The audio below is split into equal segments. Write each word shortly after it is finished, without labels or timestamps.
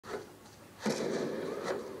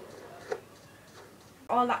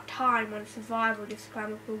all that time on survival just to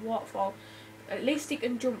climb up a waterfall. At least he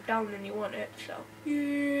can jump down when you want it, so.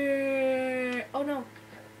 Yeah. Oh no.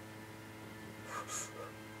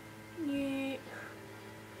 Yeah.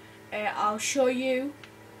 I'll show you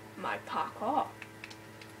my parkour.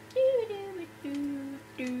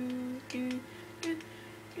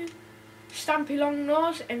 Stampy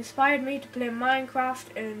Longnose inspired me to play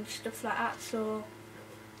Minecraft and stuff like that, so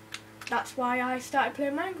that's why I started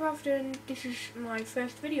playing Minecraft, and this is my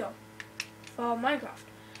first video for Minecraft.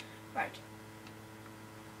 Right.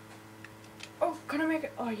 Oh, can I make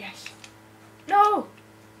it? Oh, yes. No!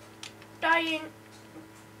 Dying!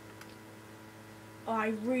 Oh, I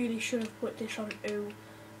really should have put this onto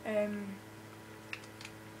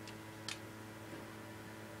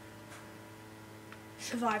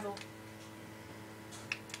survival.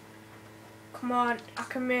 Come on, I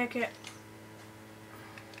can make it.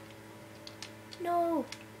 No!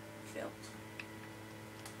 Phil.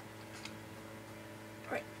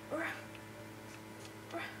 Right.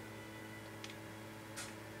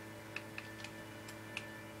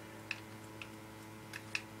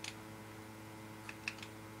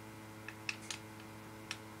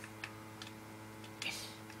 Yes.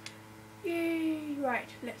 Yay! Right,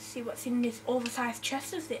 let's see what's in this oversized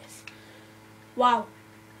chest of this. Wow.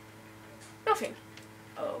 Nothing.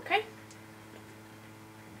 Okay.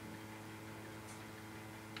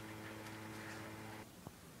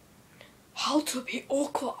 How to be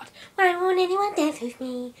awkward. Why won't anyone dance with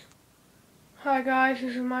me? Hi guys,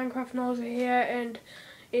 this is Minecraft Noza here, and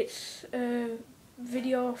it's a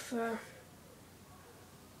video for...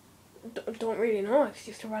 don't really know, it's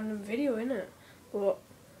just a random video, innit? But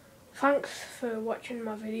thanks for watching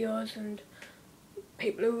my videos, and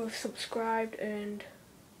people who have subscribed, and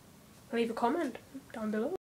leave a comment down below.